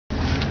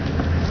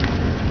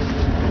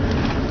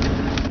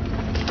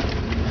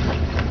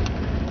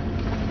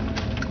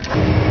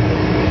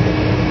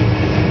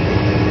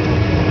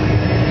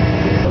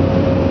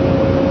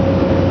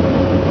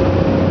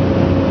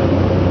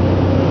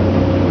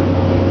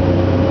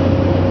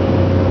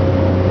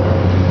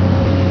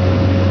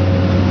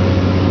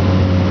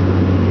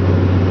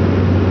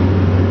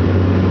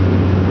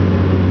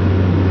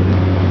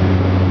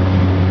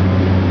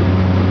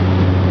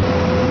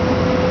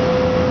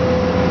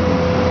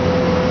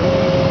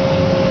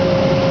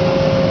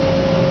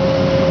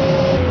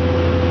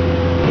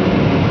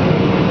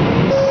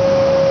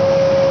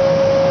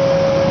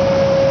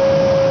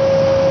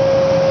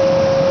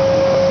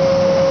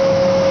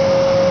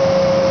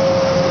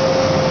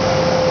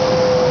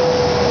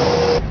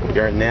We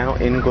are now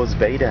in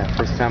Gozbeida.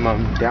 First time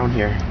I'm down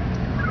here.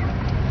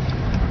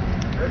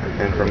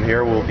 And from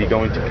here we'll be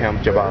going to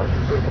Camp Jabal. We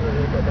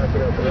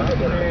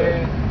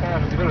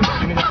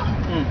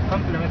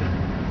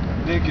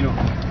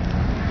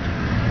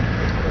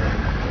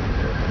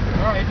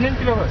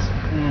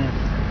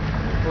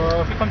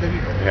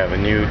have a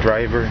new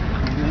driver,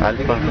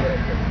 Alpha,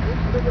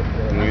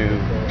 new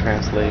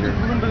translator.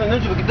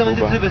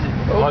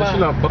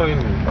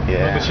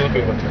 Yeah.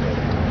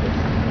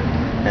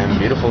 And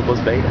beautiful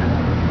Gozbeida.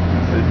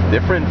 It's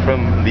different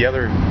from the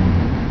other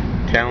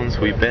towns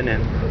we've been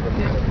in.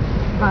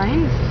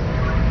 Fine.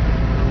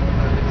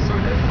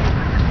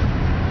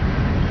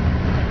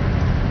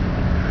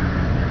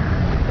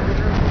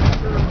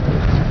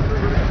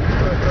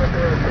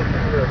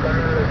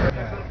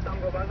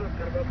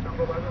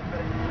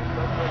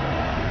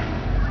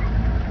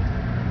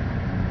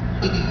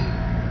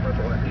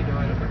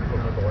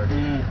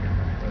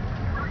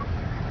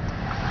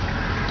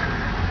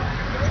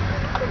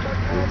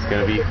 It's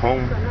going to be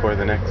home for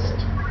the next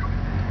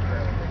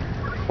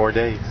 4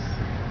 days.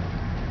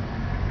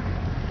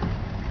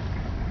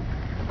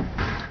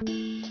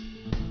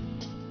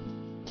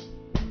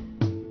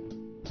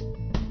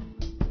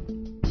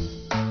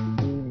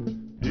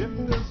 If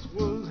this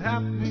was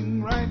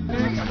happening right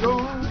next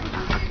door,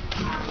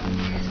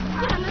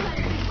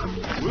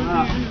 would you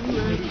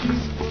let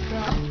people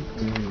down?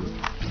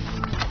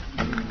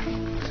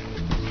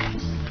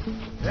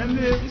 And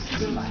if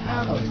this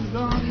happened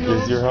on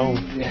Here's your home.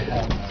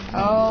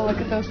 Oh, look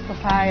at those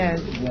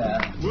papayas.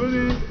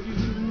 wouldn't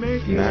you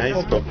make it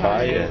Nice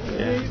papaya.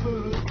 Yeah.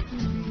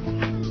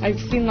 I've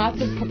seen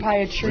lots of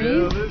papaya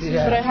trees,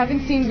 but I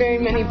haven't seen very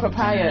many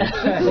papayas.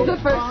 This is the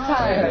first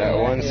time. That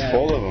one's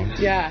full of them.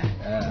 Yeah.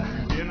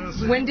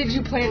 When did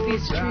you plant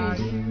these trees?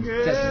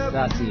 Just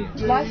last year.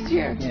 Last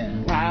year?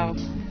 Yeah. Wow.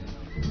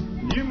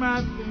 You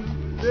might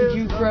Did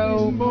you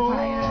grow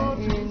papaya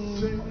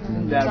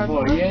in Darfur,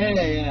 Darfur?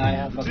 yeah, I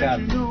have a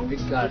garden,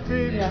 big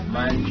garden. Yeah.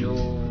 Mango,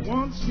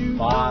 once you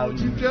palm,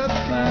 just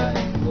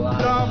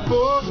guava,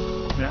 Darfur,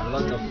 a now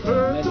lot of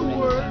heard many, the many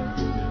word.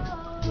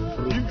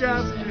 fruits. You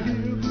got to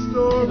hear the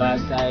story. But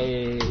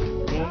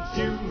Once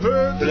you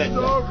heard the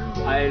story,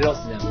 I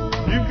lost them.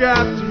 you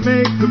got to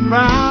make the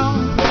vow.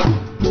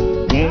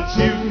 Once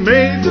you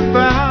made the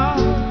vow,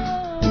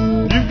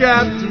 you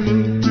got to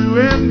move to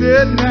end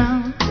it now.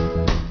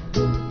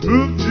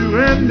 Move to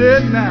end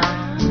it now.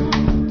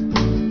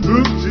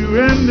 Move to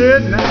end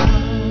it now.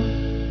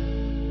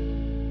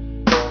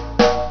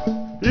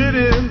 It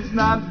is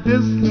not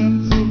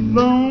distance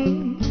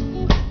alone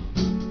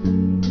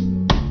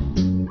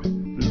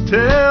that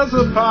tears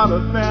apart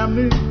a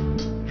family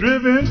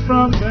driven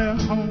from their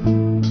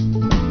home.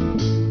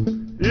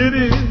 It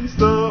is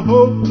the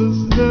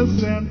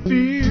hopelessness and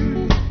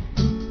fear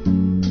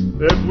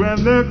that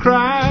when their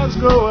cries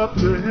go up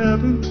to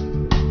heaven,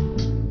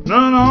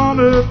 none on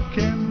earth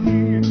can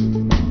hear.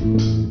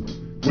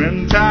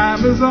 When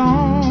time is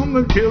on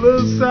the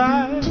killer's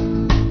side,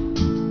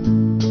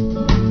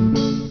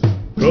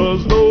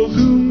 'cause those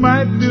who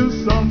might do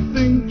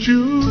something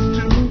choose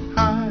to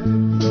hide,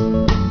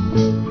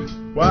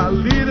 while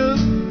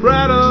leaders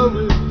prattle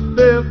with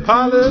their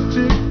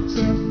politics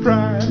and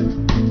pride.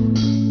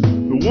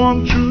 The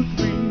one truth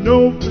we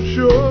know for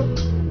sure,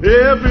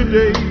 every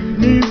day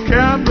needs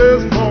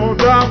countless more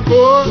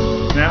Darfur.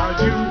 Now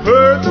you've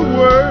heard the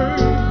word,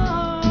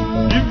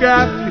 you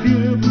got to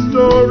hear the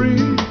story.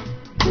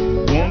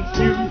 Once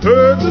you've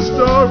heard the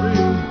story,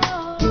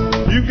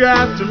 you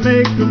got to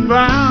make a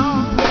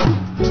vow.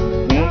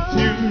 Once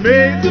you've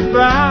made the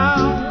vow,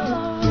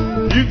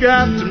 you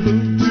got to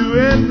move to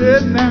end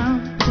it now.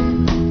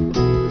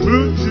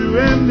 Move to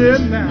end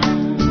it now.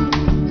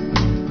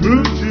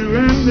 Move to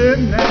end it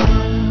now.